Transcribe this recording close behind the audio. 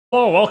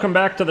Hello, welcome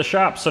back to the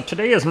shop. So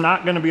today is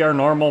not going to be our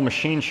normal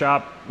machine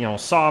shop,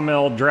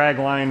 sawmill,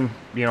 dragline,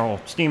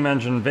 steam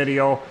engine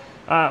video.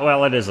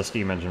 Well, it is a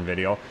steam engine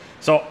video.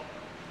 So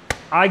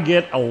I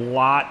get a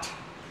lot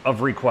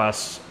of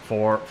requests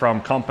from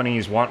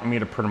companies wanting me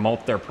to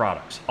promote their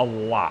products, a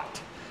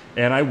lot.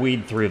 And I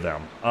weed through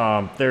them.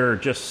 There are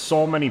just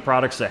so many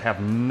products that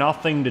have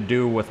nothing to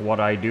do with what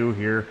I do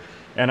here.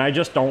 And I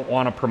just don't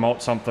want to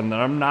promote something that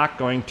I'm not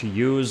going to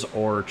use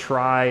or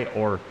try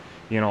or,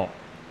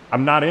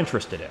 I'm not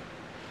interested in.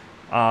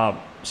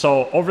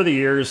 So over the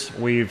years,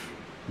 we've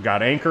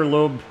got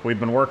𝐬𝐿𝐫𝐿𝐵 we've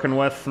been working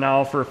with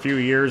now for a few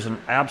years and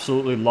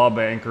absolutely love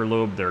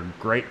𝐬𝐿𝐵𝐿𝐵. They're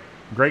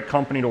great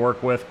company to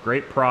work with,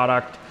 great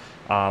product.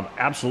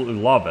 Absolutely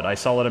love it. I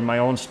sell it in my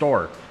own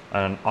store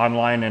and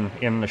online and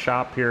in the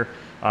shop here.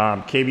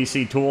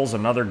 KBC Tools,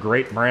 another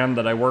great brand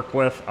that I work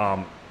with.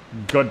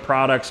 Good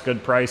products,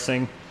 good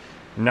pricing.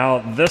 Now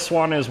this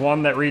one is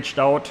one that reached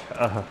out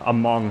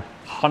among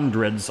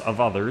hundreds of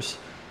others,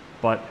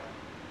 but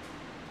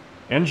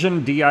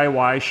Engine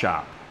DIY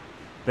Shop.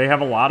 They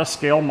have a lot of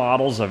scale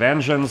models of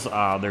engines.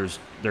 There's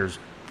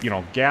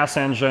gas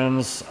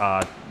engines,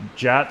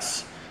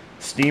 jets,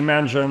 steam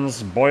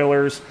engines,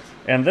 boilers,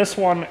 and this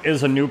one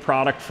is a new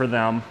product for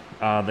them.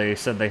 They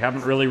said they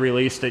haven't really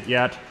released it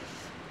yet,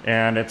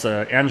 and it's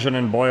an engine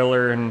and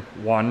boiler in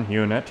one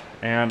unit.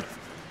 And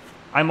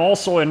I'm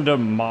also into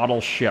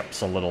model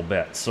ships a little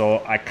bit,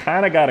 so I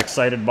kind of got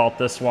excited about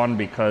this one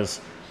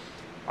because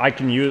I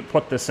can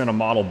put this in a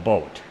model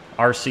boat,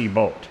 RC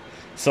boat.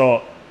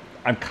 So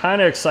I'm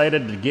kind of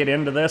excited to get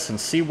into this and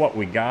see what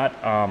we got.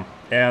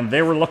 And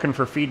they were looking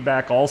for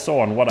feedback also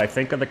on what I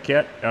think of the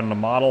kit and the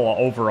model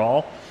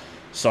overall.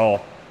 So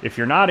if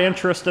you're not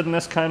interested in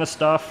this kind of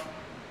stuff,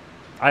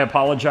 I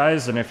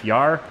apologize. And if you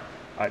are,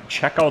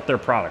 check out their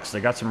products.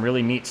 They got some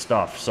really neat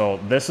stuff. So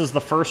this is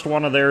the first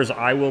one of theirs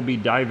I will be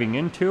diving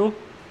into.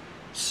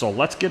 So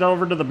let's get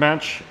over to the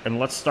bench and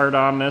let's start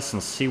on this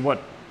and see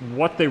what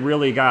they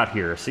really got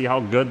here. See how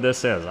good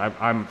this is.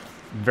 I'm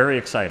very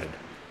excited.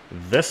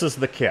 This is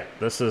the kit.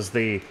 This is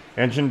the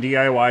Engine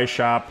DIY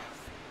Shop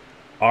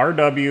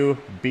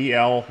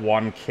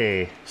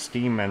RWBL1K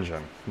steam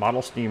engine,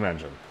 model steam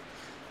engine.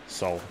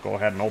 So go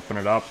ahead and open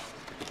it up.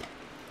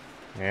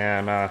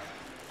 And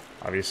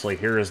obviously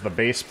here is the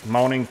base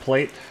mounting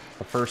plate,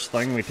 the first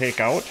thing we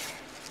take out.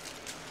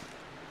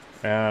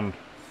 And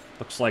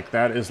looks like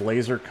that is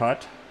laser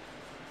cut.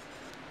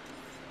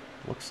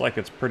 Looks like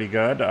it's pretty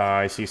good.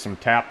 I see some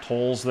tapped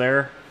holes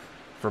there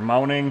for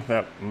mounting.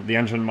 That the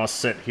engine must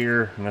sit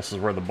here, and this is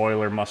where the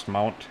boiler must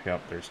mount.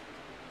 Yep, there's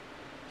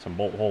some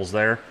bolt holes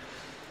there.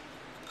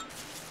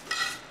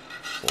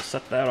 So we'll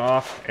set that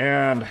off.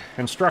 And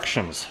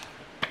instructions.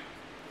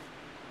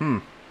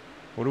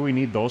 What do we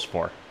need those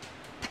for?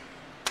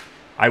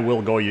 I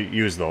will go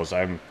use those.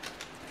 I'm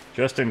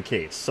just in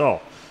case.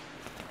 So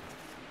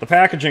the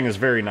packaging is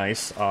very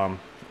nice.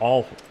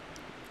 All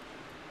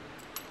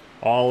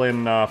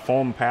in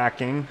foam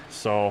packing.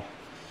 So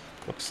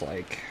looks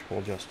like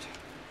we'll just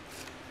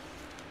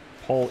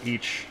pull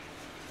each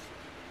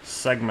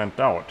segment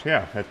out.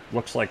 Yeah, it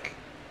looks like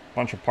a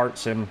bunch of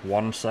parts in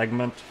one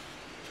segment.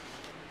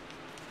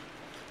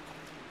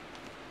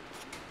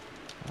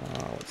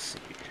 Let's see.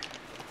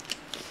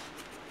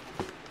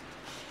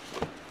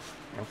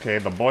 Okay,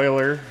 the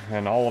boiler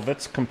and all of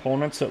its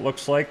components, it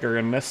looks like, are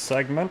in this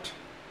segment.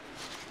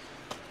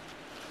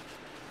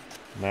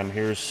 And then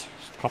here's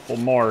a couple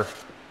more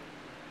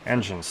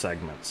engine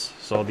segments.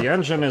 So the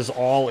engine is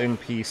all in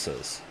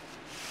pieces.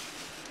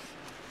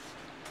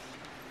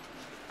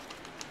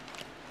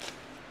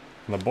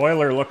 And the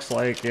boiler looks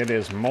like it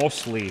is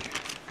mostly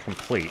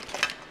complete,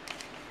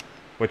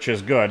 which is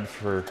good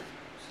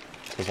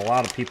because a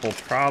lot of people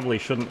probably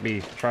shouldn't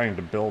be trying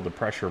to build a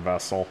pressure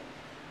vessel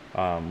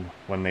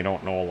when they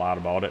don't know a lot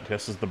about it.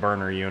 This is the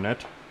burner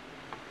unit.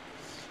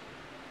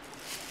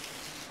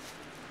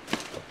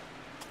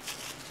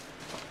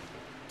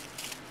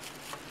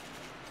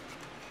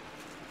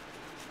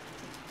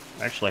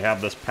 I actually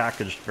have this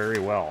packaged very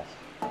well.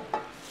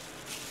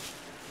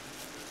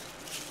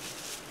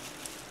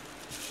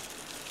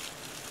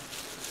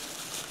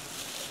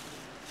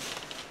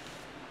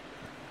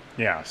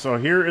 Yeah, so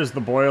here is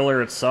the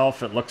boiler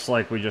itself. It looks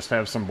like we just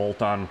have some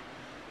bolt-on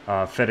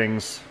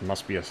fittings.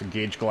 Must be a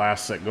gauge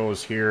glass that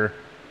goes here.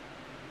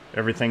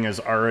 Everything is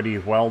already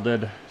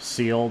welded,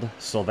 sealed,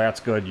 so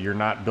that's good. You're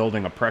not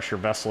building a pressure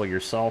vessel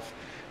yourself.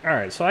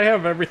 Alright, so I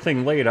have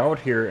everything laid out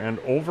here, and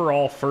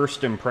overall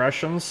first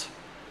impressions,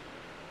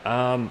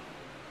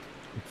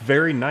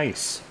 very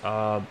nice.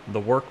 The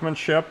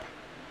workmanship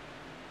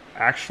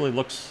actually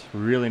looks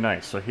really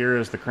nice. So here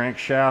is the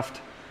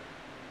crankshaft,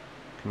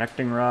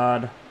 connecting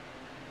rod.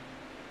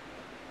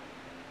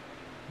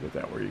 Get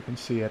that where you can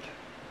see it.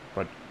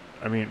 But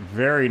I mean,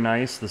 very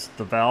nice.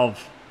 The valve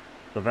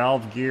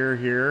gear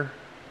here,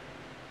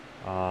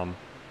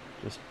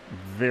 just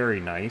very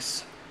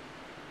nice.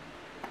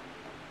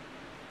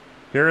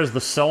 Here is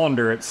the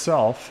cylinder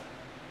itself,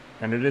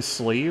 and it is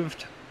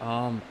sleeved.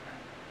 I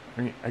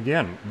mean,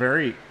 again,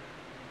 very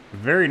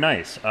very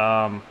nice.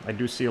 I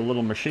do see a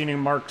little machining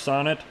marks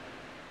on it,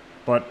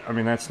 but I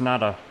mean that's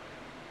not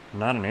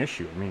an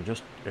issue. I mean,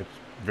 just it's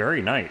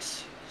very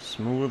nice,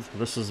 smooth.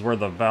 This is where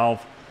the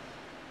valve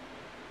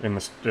in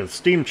the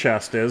steam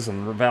chest is,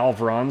 and the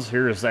valve runs.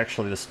 Here is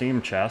actually the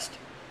steam chest,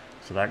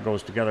 so that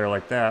goes together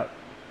like that,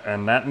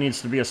 and that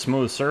needs to be a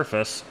smooth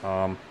surface.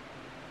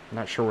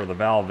 Not sure where the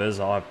valve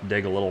is. I'll have to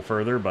dig a little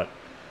further, but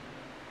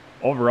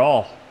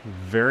overall,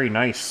 very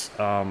nice.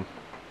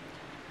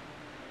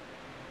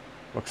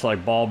 Looks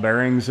like ball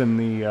bearings in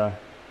the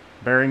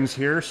bearings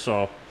here,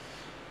 so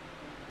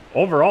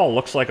overall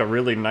looks like a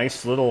really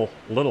nice little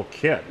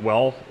kit.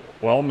 Well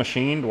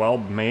machined, well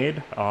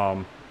made.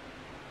 I'm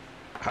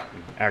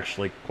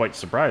actually quite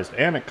surprised.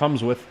 And it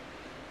comes with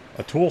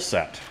a tool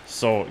set,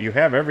 so you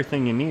have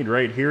everything you need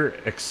right here,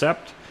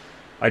 except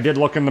I did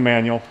look in the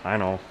manual. I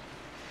know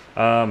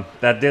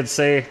that did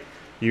say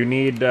you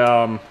need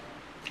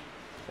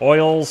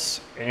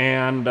oils,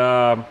 and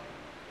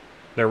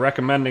they're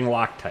recommending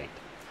Loctite.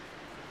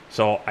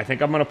 So I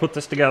think I'm going to put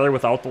this together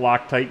without the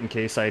Loctite in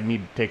case I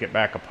need to take it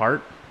back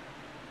apart.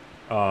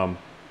 And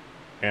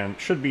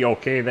should be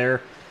okay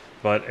there.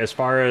 But as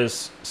far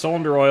as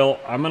cylinder oil,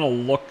 I'm going to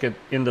look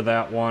into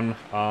that one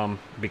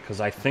because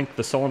I think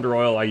the cylinder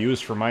oil I use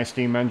for my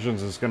steam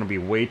engines is going to be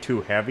way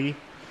too heavy.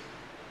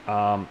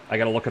 I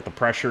got to look at the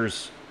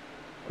pressures,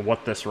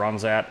 what this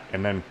runs at,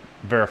 and then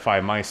verify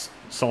my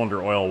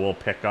cylinder oil will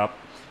pick up.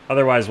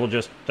 Otherwise, we'll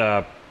just,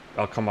 I'll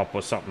come up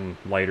with something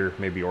lighter,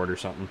 maybe order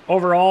something.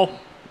 Overall,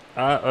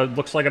 it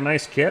looks like a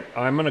nice kit.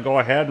 I'm going to go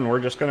ahead and we're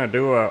just going to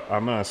do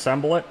I'm going to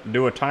assemble it,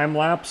 do a time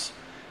lapse,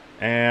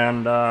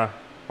 and,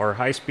 or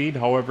high speed,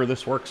 however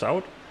this works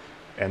out.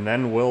 And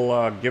then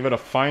we'll give it a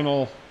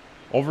final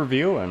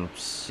overview and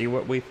see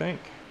what we think.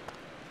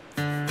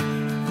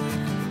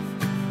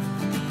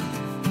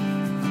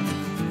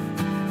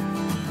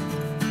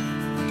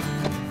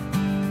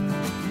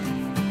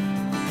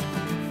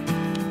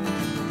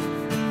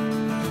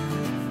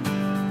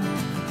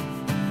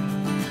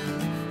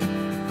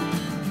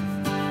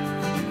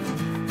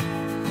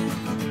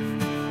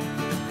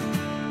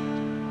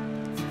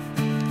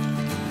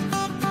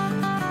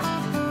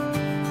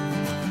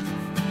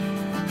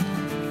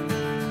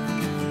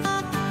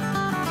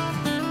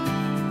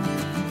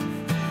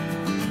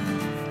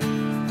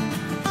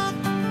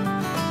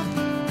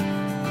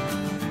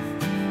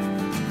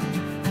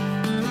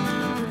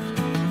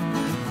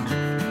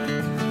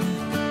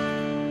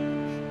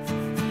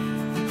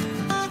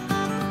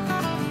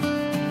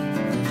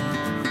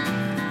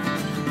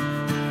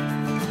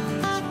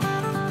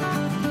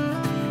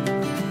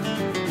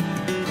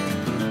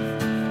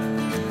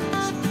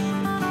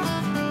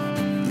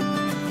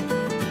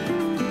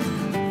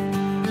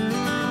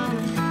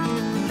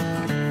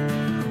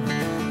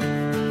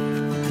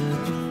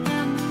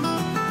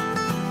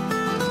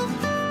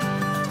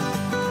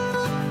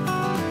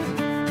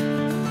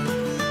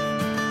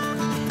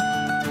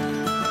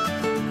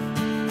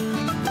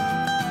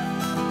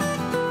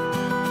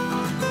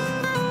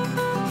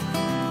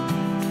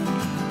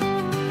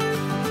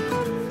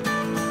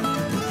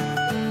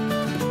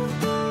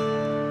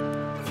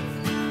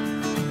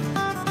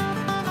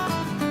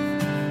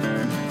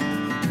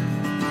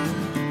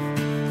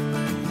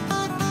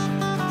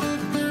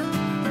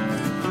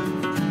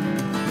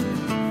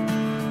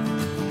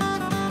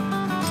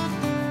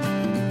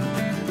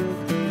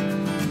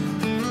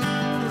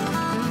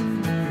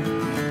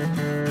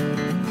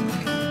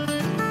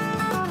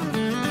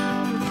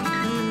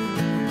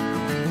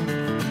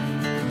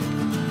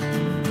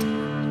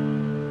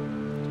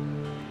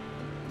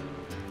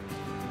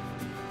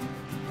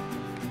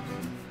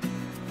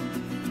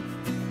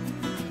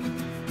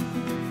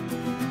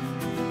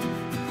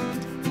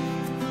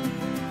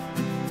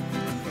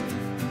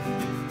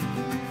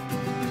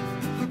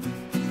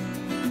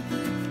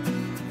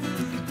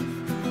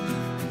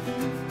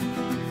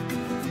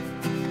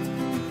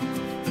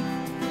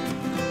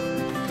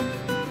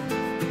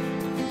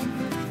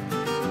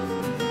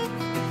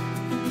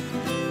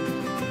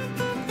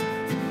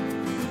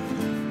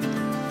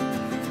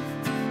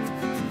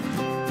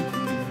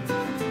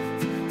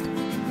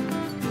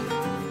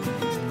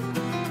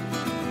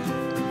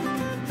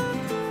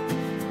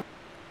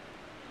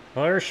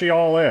 Well, there she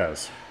all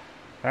is.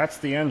 That's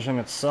the engine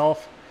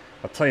itself.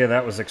 I'll tell you,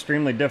 that was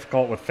extremely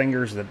difficult with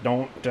fingers that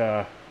don't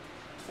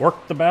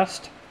work the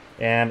best.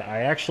 And I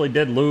actually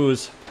did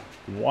lose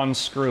one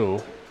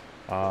screw.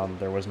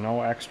 There was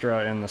no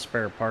extra in the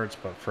spare parts,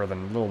 but for the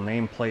little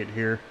nameplate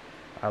here,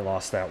 I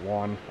lost that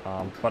one.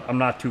 But I'm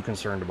not too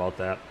concerned about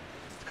that.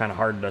 It's kind of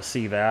hard to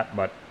see that,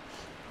 but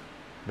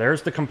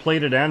there's the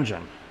completed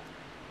engine.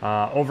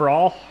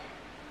 Overall,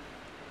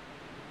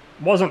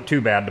 wasn't too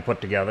bad to put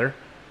together.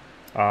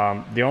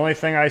 The only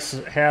thing I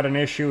had an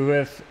issue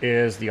with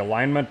is the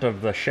alignment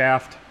of the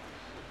shaft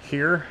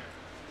here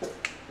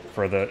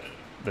for the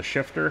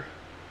shifter.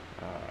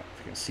 If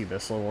you can see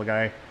this little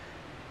guy,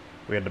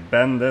 we had to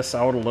bend this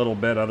out a little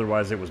bit,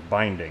 otherwise it was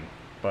binding.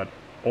 But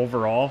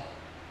overall,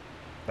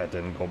 that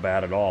didn't go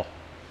bad at all.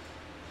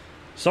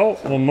 So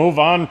we'll move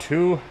on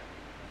to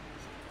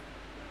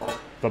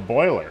the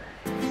boiler.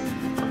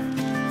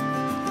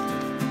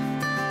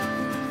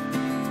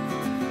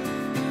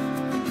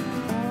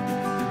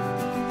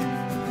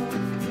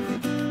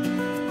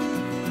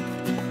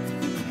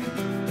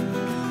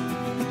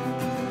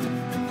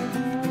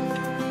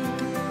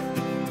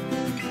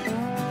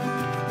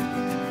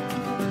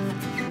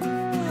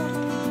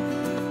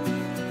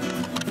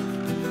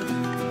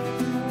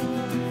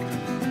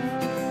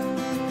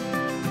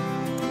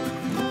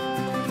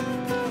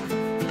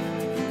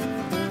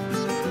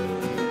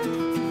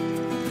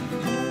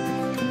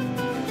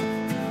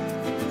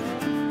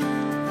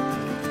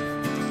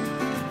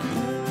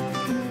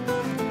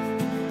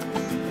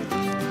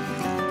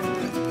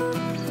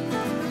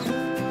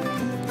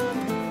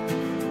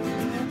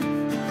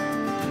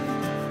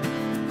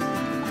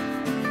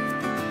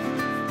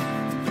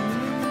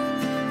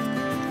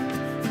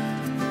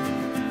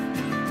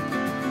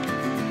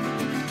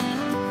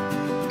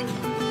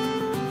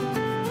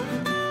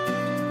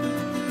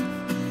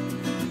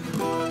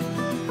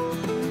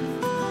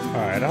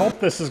 Alright, I hope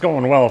this is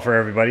going well for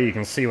everybody. You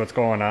can see what's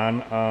going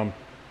on.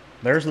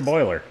 There's the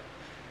boiler.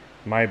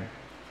 My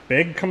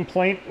big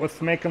complaint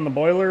with making the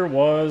boiler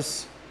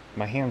was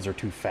my hands are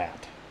too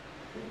fat.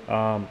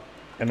 And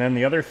then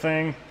the other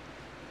thing,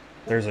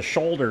 there's a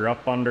shoulder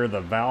up under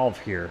the valve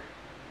here.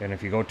 And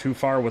if you go too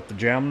far with the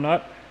jam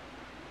nut,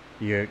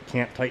 you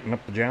can't tighten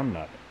up the jam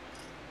nut.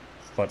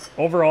 But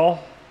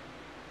overall,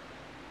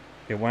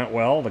 it went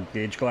well. The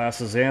gauge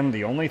glass is in.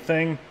 The only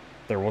thing,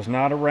 there was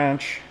not a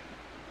wrench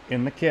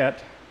in the kit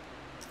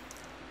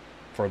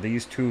for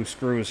these two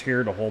screws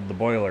here to hold the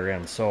boiler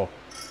in. So,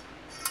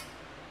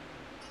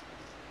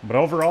 but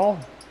overall,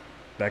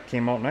 that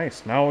came out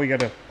nice. Now we got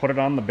to put it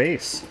on the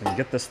base and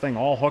get this thing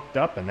all hooked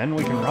up, and then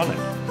we can run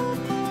it.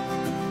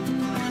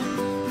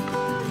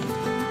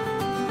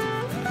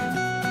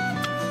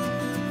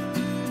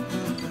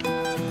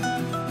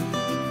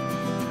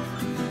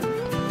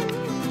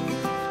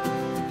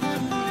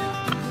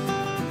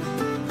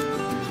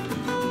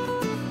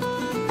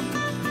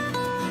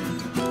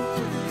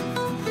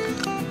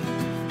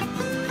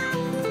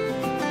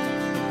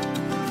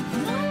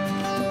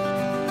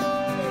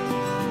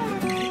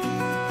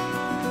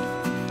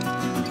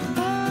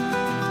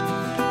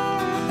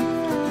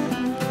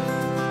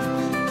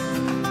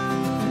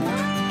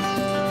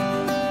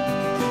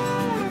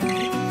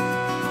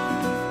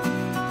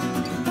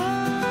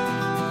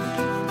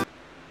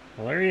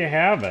 There you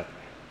have it.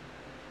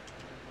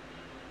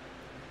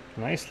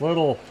 Nice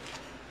little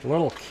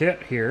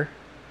kit here.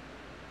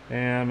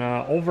 And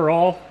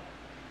overall,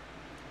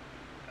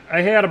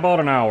 I had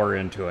about an hour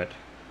into it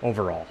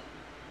overall.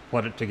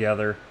 Put it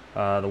together.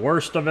 The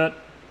worst of it, like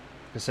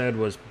I said,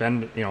 was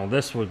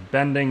this was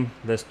bending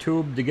this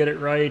tube to get it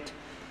right.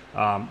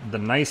 The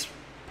nice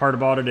part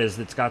about it is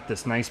it's got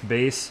this nice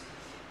base,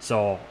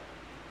 so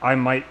I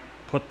might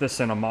put this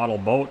in a model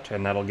boat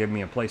and that'll give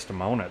me a place to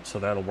mount it, so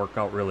that'll work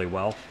out really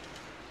well.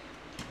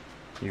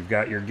 You've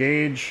got your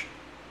gauge,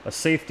 a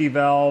safety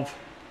valve,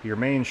 your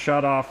main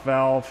shutoff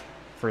valve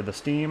for the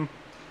steam.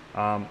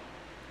 You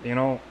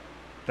know,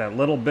 that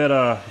little bit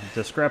of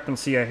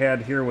discrepancy I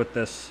had here with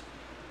this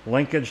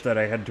linkage that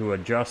I had to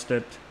adjust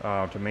it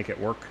to make it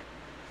work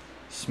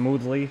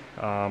smoothly.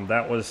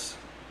 That was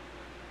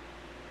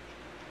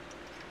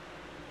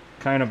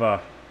kind of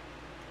a,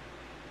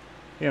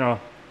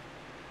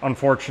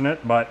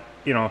 unfortunate, but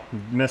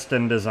missed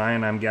in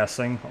design, I'm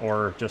guessing,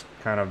 or just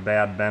kind of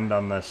bad bend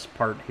on this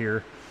part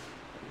here.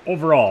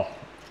 Overall,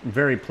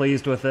 very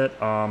pleased with it.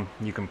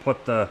 You can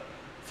put the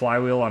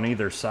flywheel on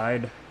either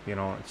side.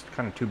 It's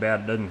kind of too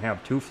bad it doesn't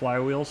have two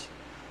flywheels,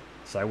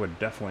 so I would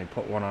definitely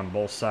put one on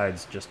both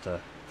sides just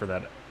for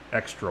that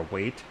extra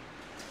weight.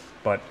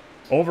 But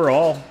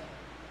overall,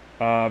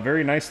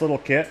 very nice little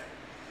kit.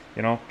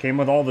 Came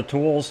with all the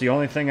tools. The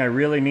only thing I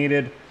really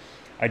needed,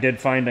 I did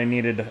find I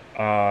needed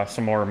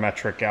some more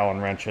metric Allen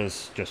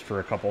wrenches just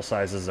for a couple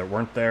sizes that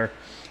weren't there.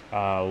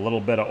 A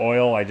little bit of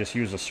oil. I just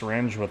used a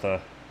syringe with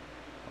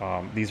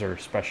these are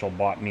special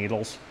bought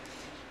needles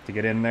to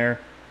get in there.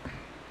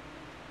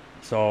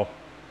 So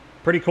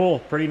pretty cool,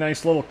 pretty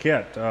nice little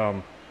kit.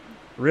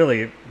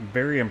 Really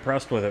very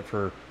impressed with it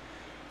for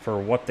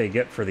what they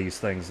get for these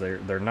things.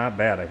 They're not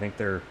bad. I think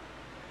they're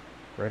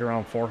right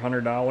around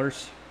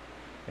 $400.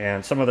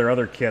 And some of their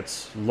other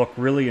kits look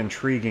really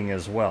intriguing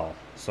as well.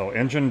 So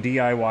Engine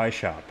DIY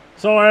Shop.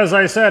 So as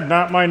I said,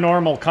 not my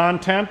normal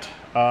content,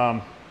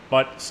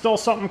 but still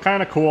something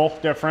kind of cool,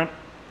 different.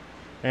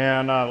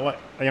 And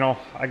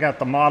I got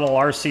the model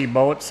RC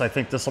boats. I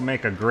think this will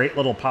make a great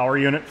little power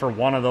unit for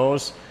one of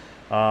those.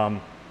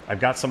 I've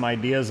got some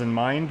ideas in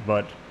mind,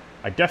 but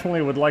I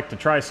definitely would like to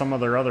try some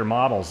of their other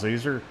models.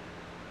 These are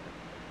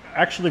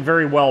actually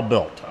very well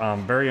built.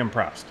 I'm very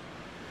impressed.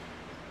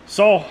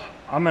 So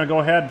I'm going to go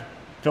ahead,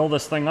 fill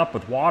this thing up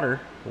with water.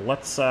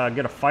 Let's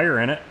get a fire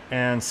in it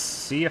and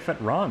see if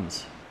it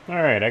runs. All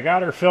right, I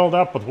got her filled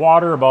up with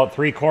water, about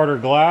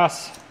 3/4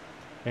 glass,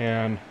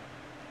 and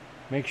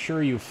make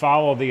sure you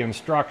follow the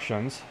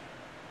instructions.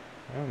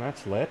 And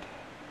that's lit.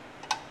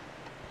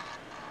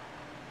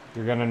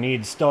 You're going to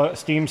need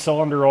steam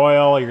cylinder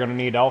oil. You're going to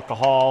need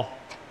alcohol.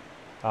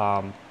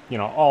 You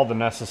know, all the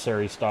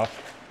necessary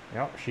stuff.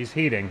 Yep, she's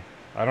heating.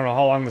 I don't know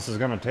how long this is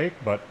going to take,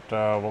 but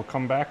we'll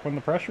come back when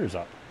the pressure's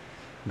up.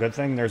 Good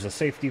thing there's a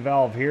safety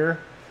valve here.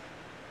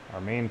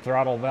 Our main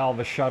throttle valve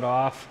is shut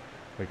off.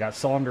 We got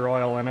cylinder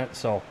oil in it,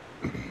 so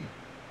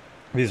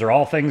these are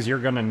all things you're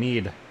going to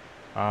need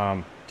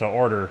to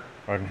order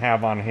and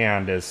have on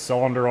hand is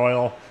cylinder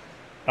oil,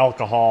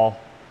 alcohol,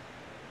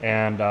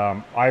 and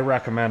I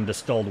recommend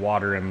distilled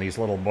water in these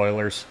little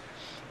boilers.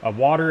 A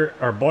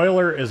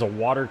boiler is a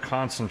water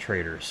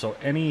concentrator, so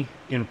any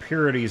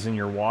impurities in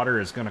your water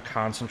is going to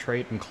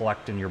concentrate and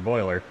collect in your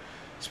boiler,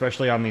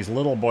 especially on these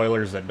little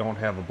boilers that don't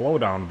have a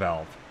blowdown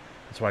valve.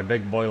 That's why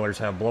big boilers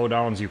have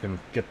blowdowns. You can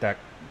get that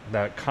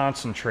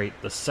concentrate,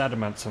 the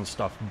sediments and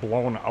stuff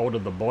blown out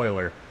of the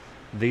boiler.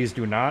 These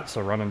do not,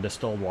 so running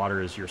distilled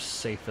water is your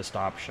safest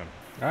option.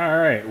 All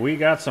right, we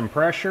got some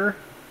pressure.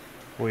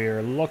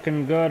 We're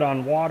looking good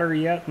on water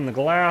yet in the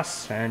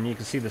glass, and you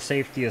can see the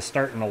safety is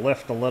starting to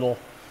lift a little.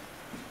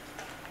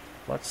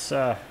 Let's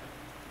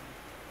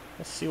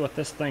see what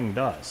this thing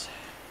does,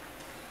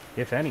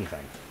 if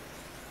anything.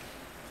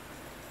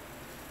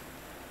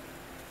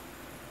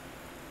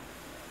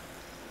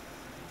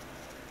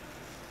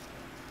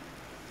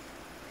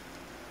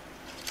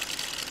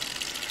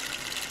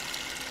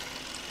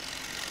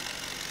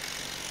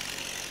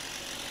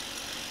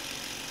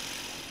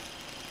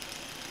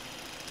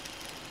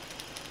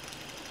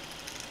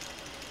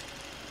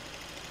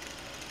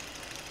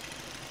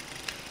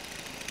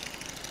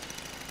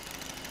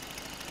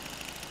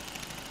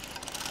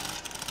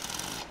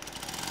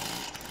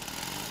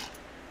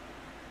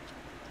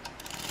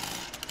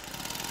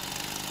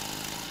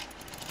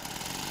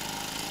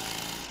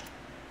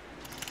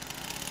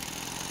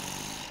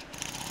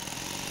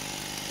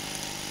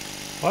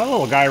 Well,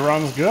 little guy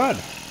runs good.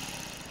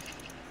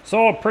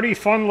 So a pretty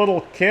fun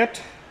little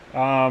kit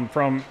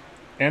from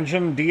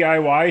Engine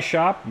DIY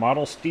Shop,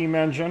 model steam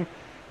engine.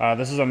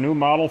 This is a new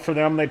model for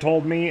them, they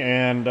told me,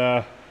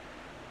 and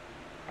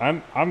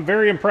I'm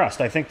very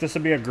impressed. I think this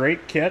would be a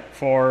great kit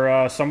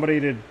for somebody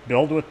to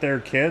build with their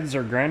kids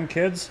or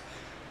grandkids.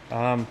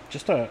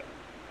 Just a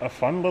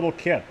fun little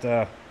kit.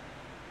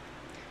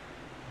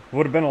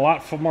 Would have been a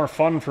lot more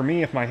fun for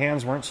me if my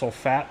hands weren't so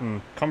fat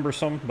and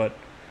cumbersome, but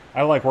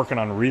I like working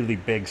on really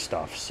big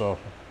stuff, so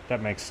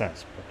that makes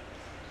sense. But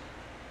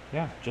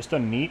yeah, just a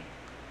neat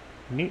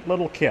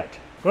little kit.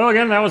 Well,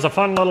 again, that was a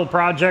fun little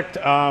project,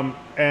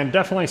 and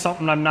definitely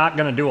something I'm not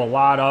going to do a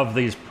lot of,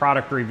 these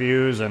product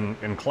reviews and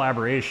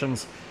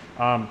collaborations.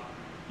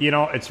 You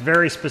know, it's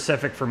very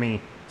specific for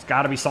me. It's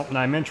got to be something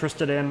I'm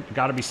interested in. It's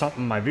got to be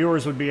something my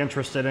viewers would be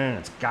interested in.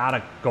 It's got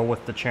to go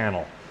with the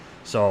channel.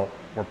 So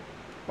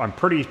I'm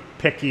pretty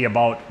picky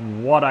about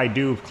what I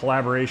do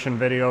collaboration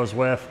videos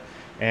with,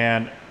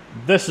 and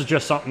this is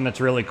just something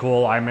that's really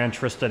cool. I'm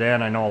interested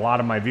in. I know a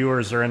lot of my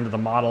viewers are into the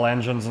model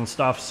engines and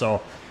stuff,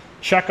 so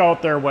check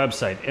out their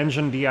website,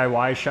 Engine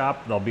DIY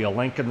Shop. There'll be a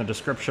link in the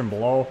description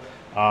below.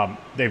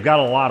 They've got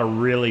a lot of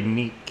really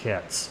neat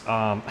kits.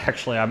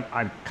 Actually,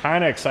 I'm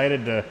kind of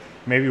excited to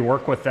maybe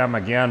work with them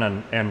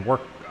again and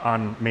work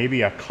on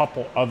maybe a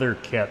couple other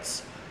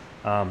kits.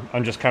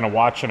 I'm just kind of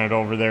watching it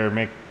over there,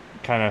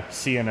 kind of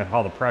seeing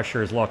how the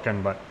pressure is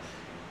looking, but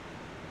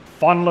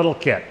fun little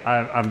kit.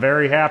 I'm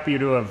very happy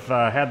to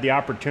have had the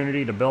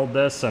opportunity to build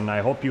this, and I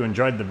hope you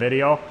enjoyed the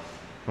video.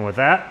 And with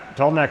that,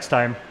 until next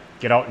time,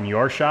 get out in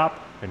your shop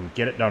and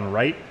get it done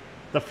right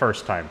the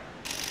first time.